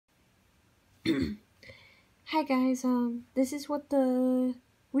Hi guys, this is what the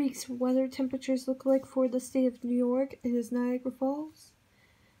week's weather temperatures look like for the state of New York. It is Niagara Falls.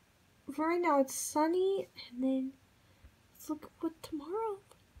 For right now it's sunny, and then let's look what tomorrow.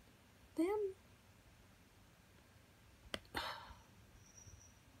 Them.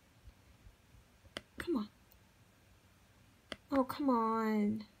 Come on. Oh, come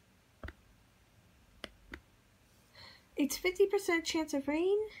on. It's 50% chance of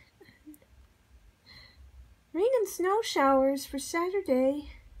rain. Rain and snow showers for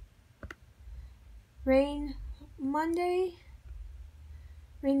Saturday. Rain Monday.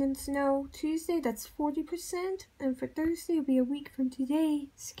 Rain and snow Tuesday, that's 40%. And for Thursday, it'll be a week from today.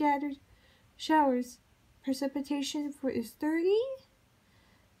 Scattered showers. Precipitation is 30.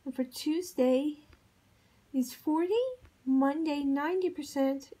 And for Tuesday is 40. Monday,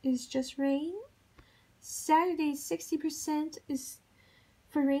 90% is just rain. Saturday, 60% is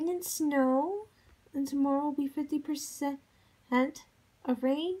for rain and snow. And tomorrow will be 50% of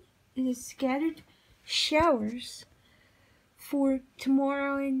rain. It is scattered showers for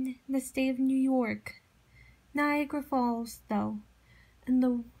tomorrow in the state of New York. Niagara Falls, though. And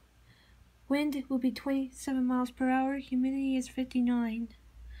the wind will be 27 miles per hour. Humidity is 59.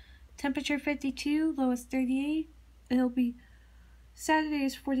 Temperature 52, lowest 38. It'll be Saturday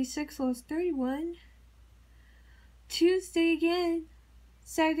is 46, lowest 31. Tuesday again.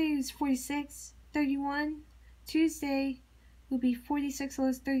 Saturday is 46, 31. Tuesday will be 46,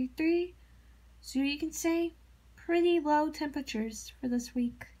 lowest 33. So you can say pretty low temperatures for this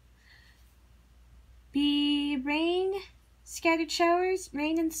week. Be rain, scattered showers,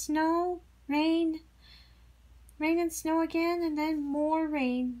 rain and snow, rain and snow again, and then more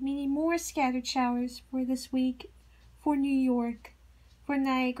rain, meaning more scattered showers for this week for New York, for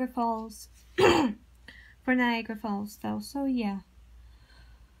Niagara Falls. For Niagara Falls, though, so yeah.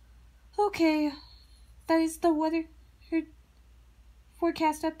 Okay, that is the weather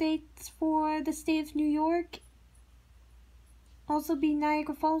forecast updates for the state of New York. Also be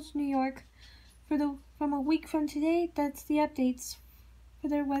Niagara Falls, New York, from a week from today. That's the updates for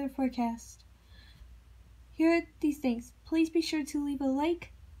their weather forecast. Here are these things. Please be sure to leave a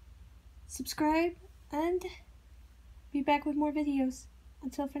like, subscribe, and be back with more videos.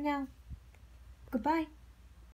 Until for now, goodbye.